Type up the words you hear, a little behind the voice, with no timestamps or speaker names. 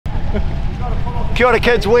Kia ora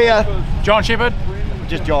kids, we are John Shepherd.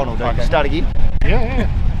 just John will do. Okay. Start again. Yeah.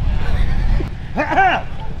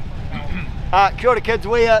 Kia ora kids,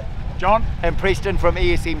 we are John. and Preston from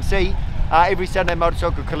ESMC, every Sunday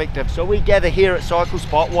Motorcycle Collective. So we gather here at Cycle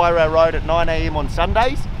Spot, Wairau Road at 9 AM on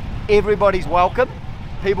Sundays. Everybody's welcome.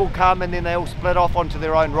 People come and then they all split off onto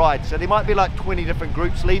their own rides. So there might be like 20 different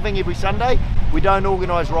groups leaving every Sunday. We don't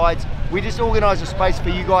organise rides. We just organise a space for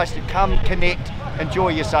you guys to come, connect, enjoy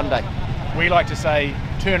your Sunday. We like to say,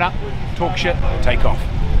 turn up, talk shit, take off.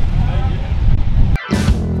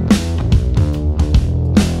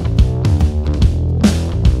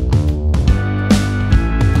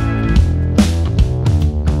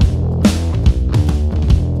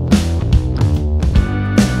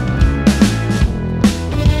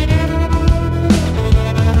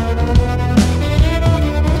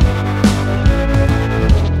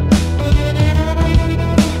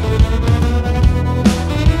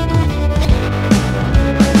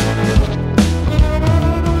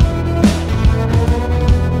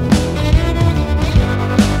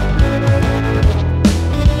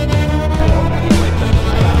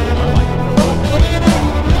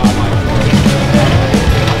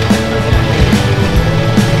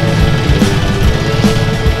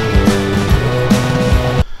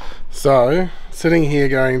 So, sitting here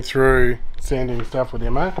going through sanding stuff with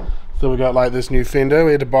Emma. So we got like this new fender. We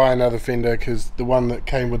had to buy another fender because the one that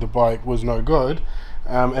came with the bike was no good.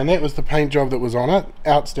 And that was the paint job that was on it.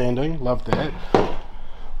 Outstanding, loved that.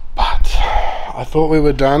 But I thought we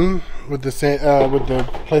were done with the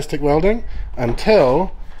plastic welding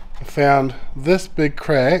until I found this big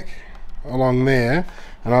crack along there,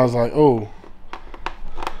 and I was like, oh,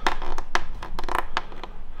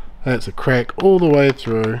 that's a crack all the way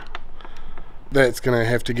through. That's going to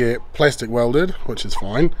have to get plastic welded, which is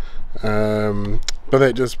fine, but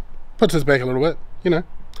that just puts us back a little bit, you know.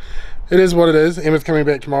 It is what it is. Emma's coming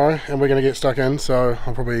back tomorrow and we're going to get stuck in, so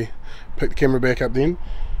I'll probably pick the camera back up then.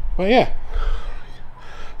 But yeah,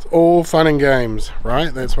 it's all fun and games,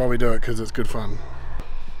 right? That's why we do it, because it's good fun.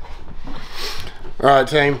 Alright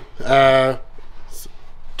team,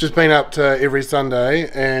 just been up to every Sunday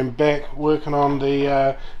and back working on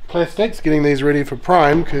the plastics, getting these ready for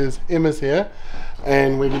prime because Emma's here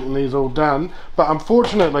and we're getting these all done. But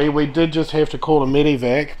unfortunately we did just have to call a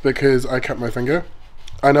medevac because I cut my finger.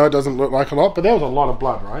 I know it doesn't look like a lot, but that was a lot of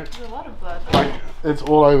blood, right? There's a lot of blood. Like, it's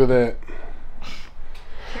all over that.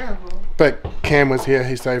 Terrible. But Cam was here,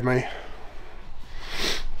 he saved me.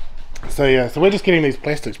 So yeah, so we're just getting these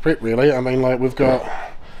plastics prepped really. I mean, like, we've got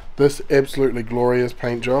this absolutely glorious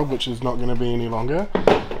paint job which is not going to be any longer,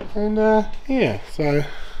 and yeah, so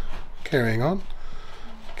carrying on.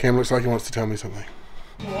 Cam looks like he wants to tell me something.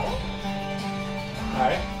 Floor?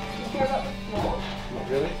 Hey. Do you care about the floor? Not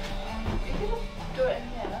really. You can just do it in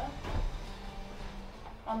here.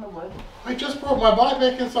 On the wood. I just brought my bike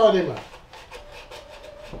back inside, Emma.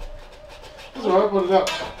 That's alright, put it up.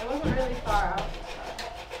 It wasn't really far out.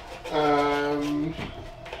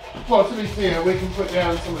 Well, to be fair, we can put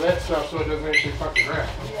down some of that stuff so it doesn't actually fuck the ground.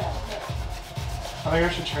 Yeah. I think I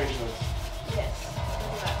should change this. Yes.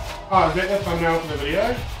 Oh, is that the thumbnail for the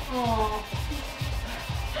video? Oh.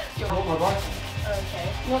 I brought my bike. Okay.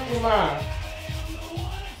 Not Emma.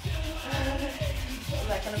 Is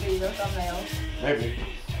that going to be the thumbnail? Maybe.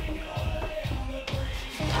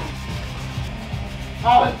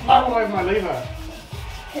 Oh, there's blood all over my lever.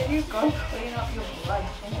 Can you go clean up your blood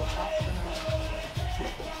from the past tonight?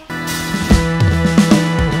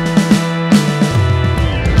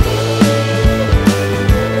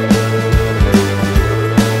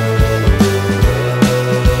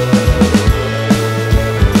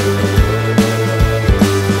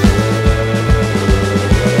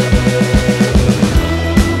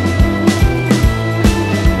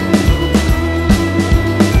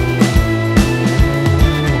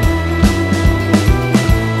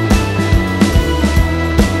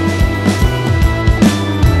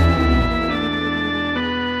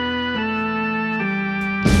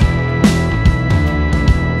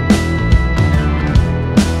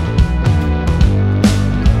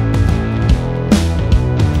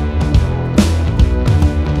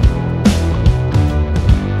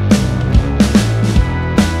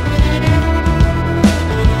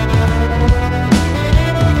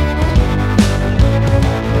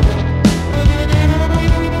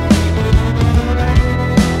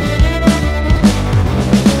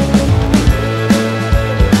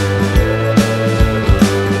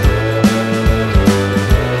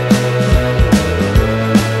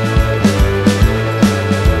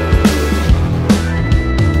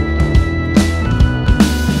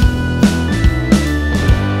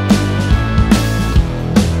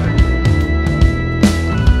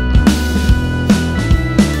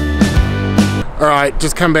 Alright,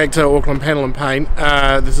 just come back to Auckland Panel and Paint.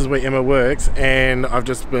 This is where Emma works, and I've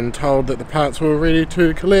just been told that the parts were ready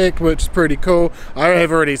to collect, which is pretty cool. I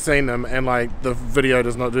have already seen them, and like the video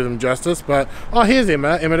does not do them justice, but oh, here's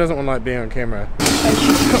Emma. Emma doesn't want like being on camera.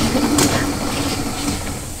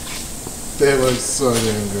 That looks so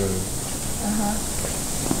damn good.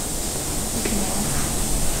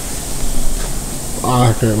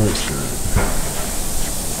 Oh, that looks good.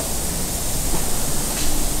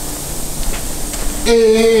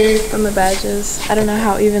 From the badges. I don't know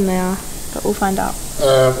how even they are, but we'll find out.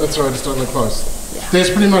 That's right, just don't look close. Yeah. That's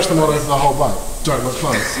pretty much the motto for the whole bike. Don't look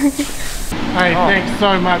close. Hey, thanks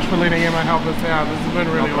so much for letting Emma help us out. This has been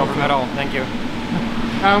really No problem at all, thank you.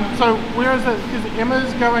 So where is it? Is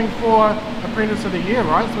Emma's going for Apprentice of the Year,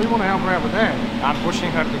 right? So we want to help her out with that. I'm pushing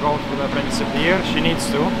her to go for the Apprentice of the Year. She needs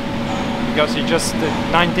to, because she's just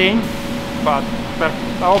 19, but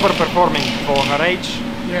overperforming for her age.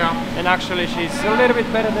 Yeah. And actually she's a little bit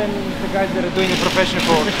better than the guys that are doing the profession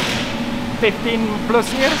for 15 plus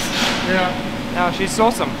years. Yeah. Now she's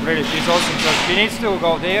awesome, really, she's awesome. So she needs to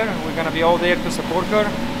go there. We're gonna be all there to support her.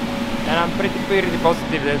 And I'm pretty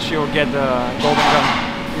positive that she will get the golden gun.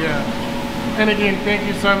 Yeah. And again, thank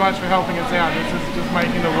you so much for helping us out. This is just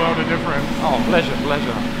making the world a difference. Oh, pleasure.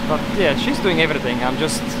 But yeah, she's doing everything. I'm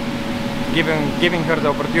just giving her the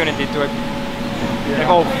opportunity to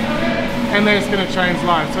evolve. And that's going to change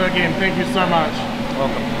lives. So again, thank you so much.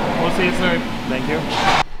 Welcome. We'll see you soon. Thank you.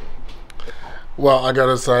 Well, I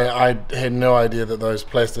gotta say, I had no idea that those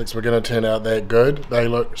plastics were going to turn out that good. They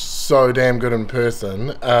look so damn good in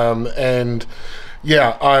person. And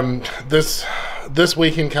yeah, this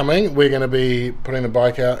weekend coming, we're going to be putting the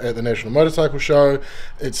bike out at the National Motorcycle Show.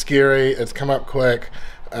 It's scary. It's come up quick.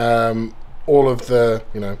 All of the,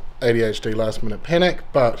 ADHD last minute panic,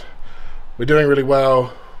 but we're doing really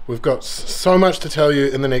well. We've got so much to tell you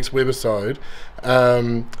in the next webisode.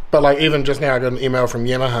 But like even just now I got an email from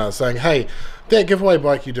Yamaha saying, hey, that giveaway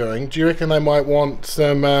bike you're doing, do you reckon they might want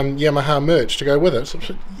some Yamaha merch to go with it? So I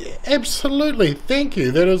said, yeah, absolutely, thank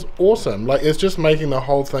you, that is awesome. Like, it's just making the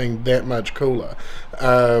whole thing that much cooler.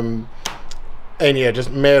 And yeah, just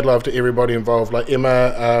mad love to everybody involved, like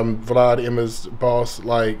Emma, Vlad, Emma's boss,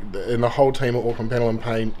 like, and the whole team at Auckland Panel and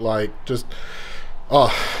Paint, like, just,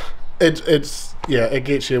 it's yeah, it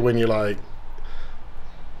gets you when you're like,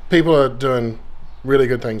 people are doing really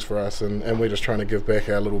good things for us, and we're just trying to give back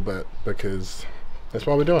our little bit, because that's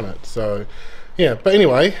why we're doing it. So yeah, but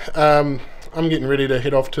anyway, I'm getting ready to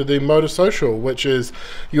head off to the Moto Social, which is,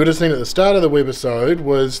 you would have seen at the start of the webisode,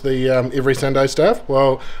 was the every Sunday stuff.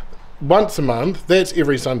 Well, once a month, that's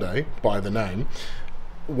every Sunday by the name.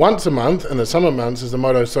 Once a month in the summer months is the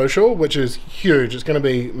Moto Social, which is huge. It's going to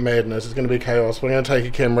be madness. It's going to be chaos. We're going to take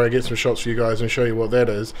a camera, get some shots for you guys and show you what that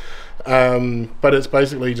is. But it's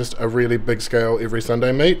basically just a really big scale every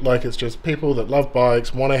Sunday meet. Like, it's just people that love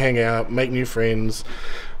bikes, want to hang out, make new friends,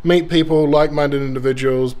 meet people, like-minded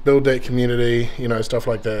individuals, build that community, stuff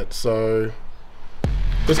like that. So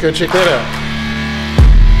let's go check that out.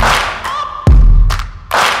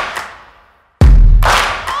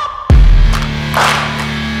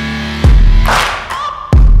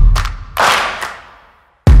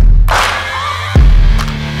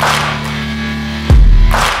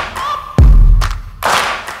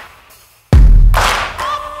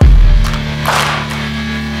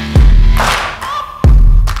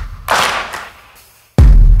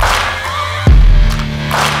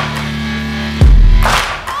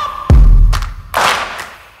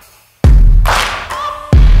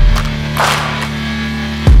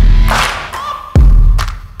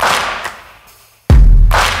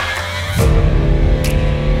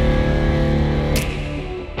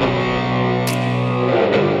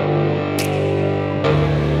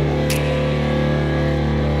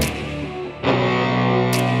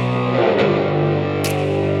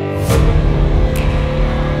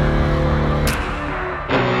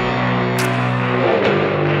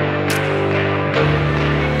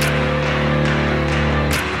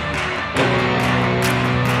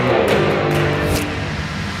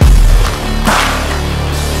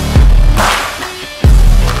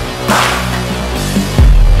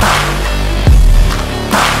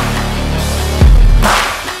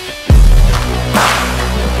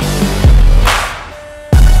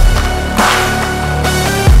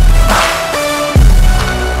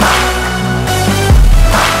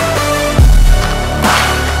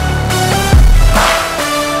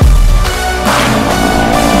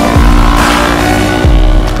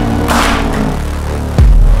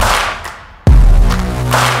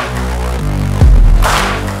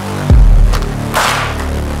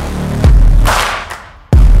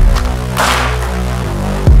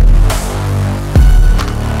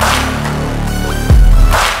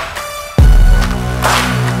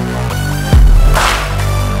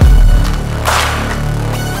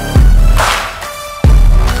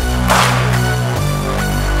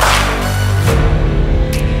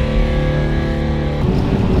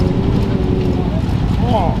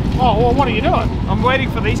 Well, what are you doing? I'm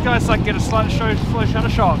waiting for these guys to like get a slow shutter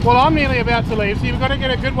shot. Well, I'm nearly about to leave, so you've got to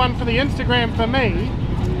get a good one for the Instagram for me.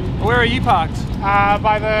 Where are you parked?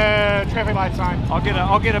 By the traffic light sign.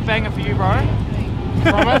 I'll get a banger for you, bro.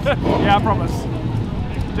 Promise? Yeah, I promise.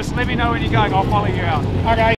 Just let me know when you're going. I'll follow you out. Okay.